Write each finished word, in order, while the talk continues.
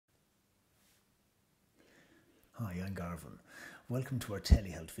Hi, I'm Garvin. Welcome to our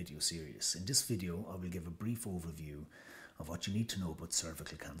telehealth video series. In this video, I will give a brief overview of what you need to know about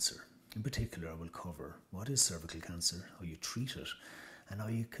cervical cancer. In particular, I will cover what is cervical cancer, how you treat it, and how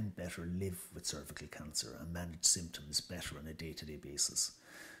you can better live with cervical cancer and manage symptoms better on a day-to-day basis.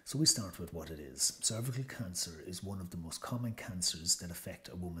 So we start with what it is. Cervical cancer is one of the most common cancers that affect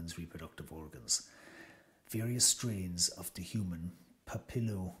a woman's reproductive organs. Various strains of the human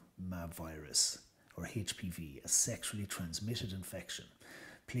papillomavirus, or HPV, a sexually transmitted infection,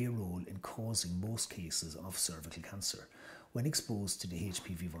 play a role in causing most cases of cervical cancer. When exposed to the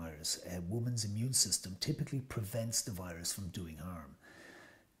HPV virus, a woman's immune system typically prevents the virus from doing harm.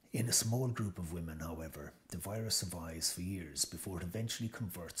 In a small group of women, however, the virus survives for years before it eventually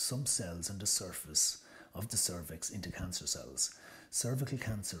converts some cells on the surface of the cervix into cancer cells. Cervical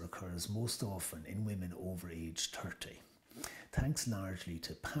cancer occurs most often in women over age 30. Thanks largely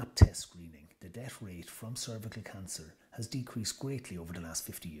to Pap test screening, the death rate from cervical cancer has decreased greatly over the last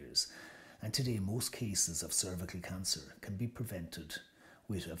 50 years, and today most cases of cervical cancer can be prevented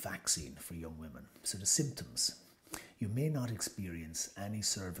with a vaccine for young women. So the symptoms. You may not experience any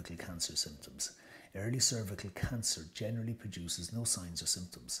cervical cancer symptoms. Early cervical cancer generally produces no signs or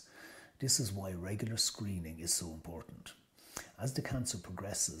symptoms. This is why regular screening is so important. As the cancer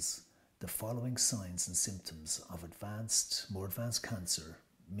progresses, the following signs and symptoms of more advanced cancer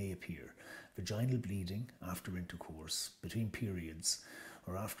may appear. Vaginal bleeding after intercourse, between periods,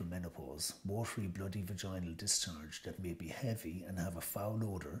 or after menopause, watery bloody vaginal discharge that may be heavy and have a foul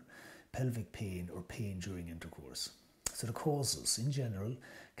odour, pelvic pain or pain during intercourse. So the causes. In general,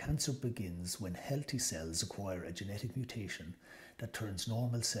 cancer begins when healthy cells acquire a genetic mutation that turns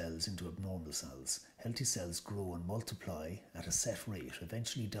normal cells into abnormal cells. Healthy cells grow and multiply at a set rate,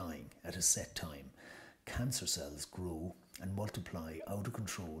 eventually dying at a set time. Cancer cells grow and multiply out of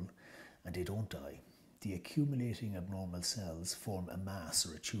control and they don't die. The accumulating abnormal cells form a mass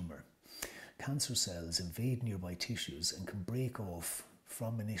or a tumour. Cancer cells invade nearby tissues and can break off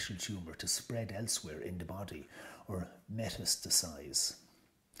from initial tumour to spread elsewhere in the body or metastasize.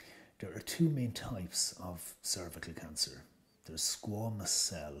 There are two main types of cervical cancer. There's squamous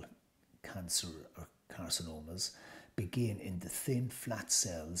cell cancer or carcinomas, begin in the thin flat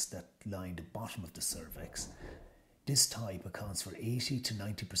cells that line the bottom of the cervix. This type accounts for 80 to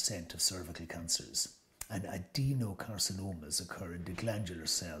 90% of cervical cancers. And adenocarcinomas occur in the glandular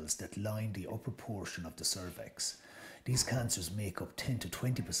cells that line the upper portion of the cervix. These cancers make up 10 to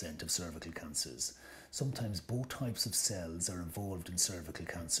 20% of cervical cancers. Sometimes both types of cells are involved in cervical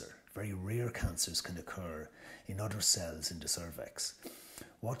cancer. Very rare cancers can occur in other cells in the cervix.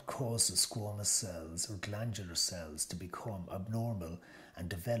 What causes squamous cells or glandular cells to become abnormal and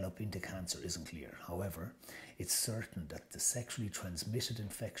develop into cancer isn't clear. However, it's certain that the sexually transmitted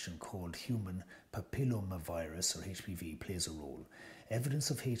infection called human papillomavirus or HPV plays a role. Evidence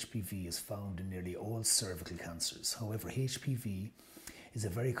of HPV is found in nearly all cervical cancers. However, HPV is a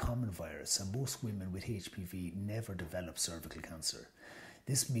very common virus and most women with HPV never develop cervical cancer.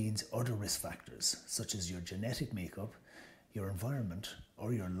 This means other risk factors such as your genetic makeup, your environment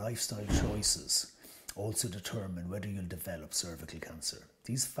or your lifestyle choices also determine whether you'll develop cervical cancer.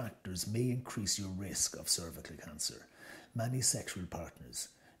 These factors may increase your risk of cervical cancer. Many sexual partners.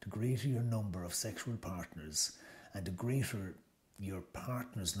 The greater your number of sexual partners and the greater your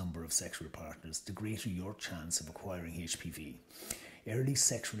partner's number of sexual partners, the greater your chance of acquiring HPV. Early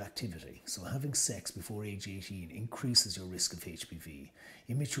sexual activity, so having sex before age 18 increases your risk of HPV.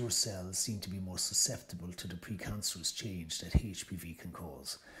 Immature cells seem to be more susceptible to the precancerous change that HPV can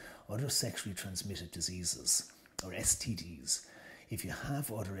cause. Other sexually transmitted diseases, or STDs. If you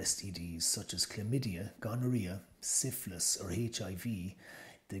have other STDs such as chlamydia, gonorrhea, syphilis or HIV,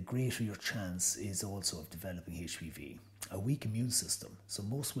 the greater your chance is also of developing HPV. A weak immune system, so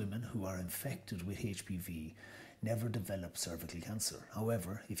most women who are infected with HPV never develop cervical cancer.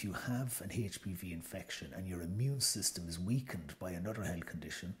 However, if you have an HPV infection and your immune system is weakened by another health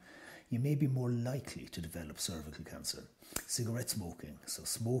condition, you may be more likely to develop cervical cancer. Cigarette smoking, so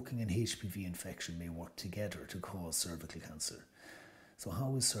smoking and HPV infection may work together to cause cervical cancer. So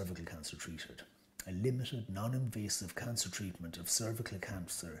how is cervical cancer treated? A limited, non-invasive cancer treatment of cervical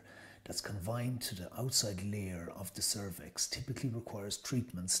cancer that's confined to the outside layer of the cervix typically requires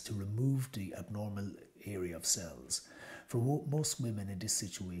treatments to remove the abnormal area of cells. For most women in this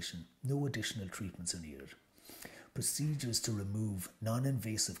situation, no additional treatments are needed. Procedures to remove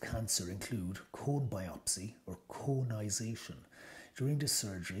non-invasive cancer include cone biopsy or conization. During this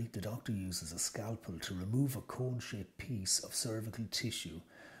surgery, the doctor uses a scalpel to remove a cone-shaped piece of cervical tissue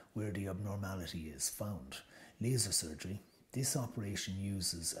where the abnormality is found. Laser surgery. This operation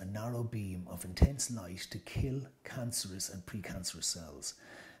uses a narrow beam of intense light to kill cancerous and precancerous cells,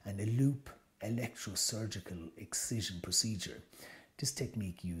 and a loop electrosurgical excision procedure. This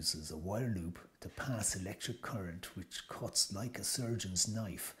technique uses a wire loop to pass electric current which cuts like a surgeon's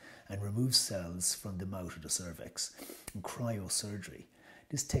knife and removes cells from the mouth of the cervix. And cryosurgery.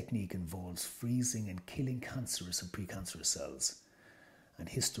 This technique involves freezing and killing cancerous and precancerous cells. And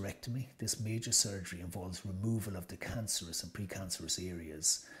hysterectomy. This major surgery involves removal of the cancerous and precancerous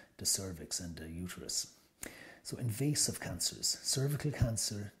areas, the cervix and the uterus. So invasive cancers. Cervical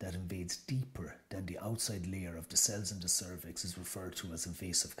cancer that invades deeper than the outside layer of the cells in the cervix is referred to as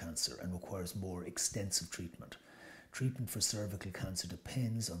invasive cancer and requires more extensive treatment. Treatment for cervical cancer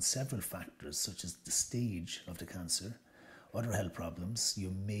depends on several factors such as the stage of the cancer, other health problems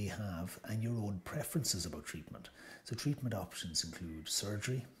you may have, and your own preferences about treatment. So treatment options include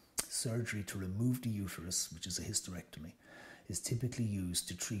surgery. Surgery to remove the uterus, which is a hysterectomy, is typically used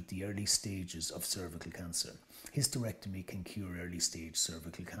to treat the early stages of cervical cancer. Hysterectomy can cure early stage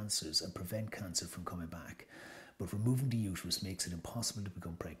cervical cancers and prevent cancer from coming back, but removing the uterus makes it impossible to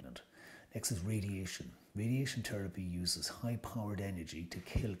become pregnant. Next is radiation. Radiation therapy uses high-powered energy to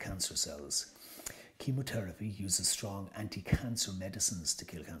kill cancer cells. Chemotherapy uses strong anti-cancer medicines to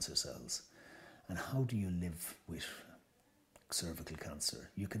kill cancer cells. And how do you live with cervical cancer?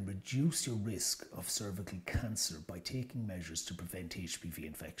 You can reduce your risk of cervical cancer by taking measures to prevent HPV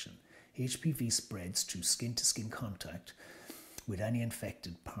infection. HPV spreads through skin-to-skin contact with any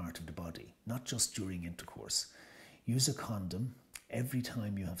infected part of the body, not just during intercourse. Use a condom every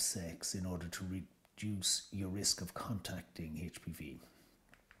time you have sex in order to reduce your risk of contacting HPV.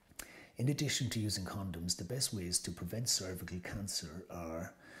 In addition to using condoms, the best ways to prevent cervical cancer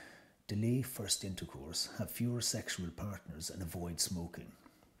are delay first intercourse, have fewer sexual partners, and avoid smoking.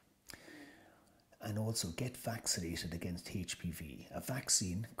 And also get vaccinated against HPV. A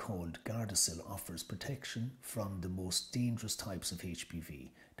vaccine called Gardasil offers protection from the most dangerous types of HPV,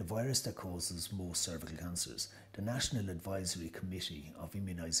 the virus that causes most cervical cancers. The National Advisory Committee of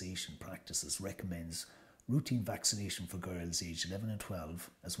Immunization Practices recommends routine vaccination for girls aged 11 and 12,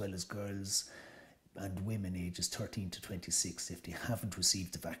 as well as girls and women ages 13 to 26 if they haven't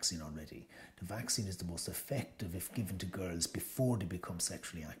received the vaccine already. The vaccine is the most effective if given to girls before they become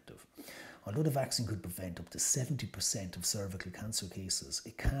sexually active. Although the vaccine could prevent up to 70% of cervical cancer cases,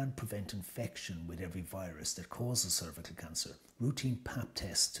 it can prevent infection with every virus that causes cervical cancer. Routine Pap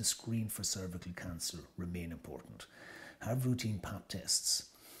tests to screen for cervical cancer remain important. Have routine Pap tests.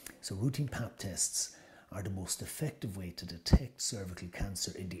 So routine Pap tests are the most effective way to detect cervical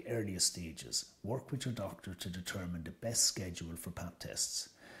cancer in the earliest stages. Work with your doctor to determine the best schedule for Pap tests.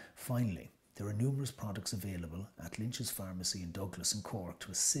 Finally, there are numerous products available at Lynch's Pharmacy in Douglas and Cork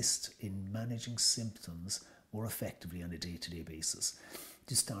to assist in managing symptoms more effectively on a day-to-day basis.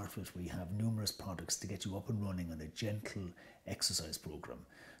 To start with, we have numerous products to get you up and running on a gentle exercise program,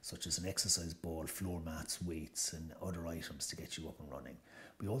 such as an exercise ball, floor mats, weights, and other items to get you up and running.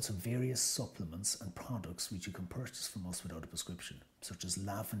 We also have various supplements and products which you can purchase from us without a prescription, such as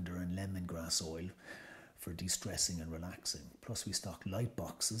lavender and lemongrass oil for de-stressing and relaxing. Plus we stock light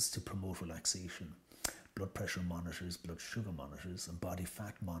boxes to promote relaxation, blood pressure monitors, blood sugar monitors, and body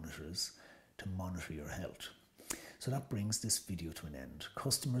fat monitors to monitor your health. So that brings this video to an end.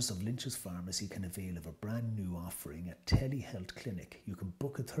 Customers of Lynch's Pharmacy can avail of a brand new offering at Telehealth Clinic. You can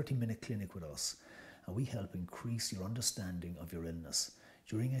book a 30-minute clinic with us, and we help increase your understanding of your illness.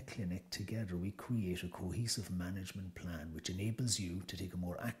 During a clinic, together we create a cohesive management plan which enables you to take a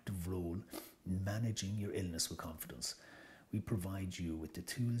more active role in managing your illness with confidence. We provide you with the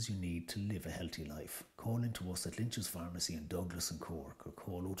tools you need to live a healthy life. Call into us at Lynch's Pharmacy in Douglas and Cork, or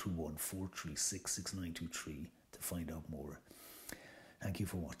call 021 436 6923 to find out more. Thank you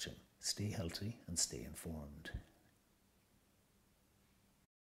for watching. Stay healthy and stay informed.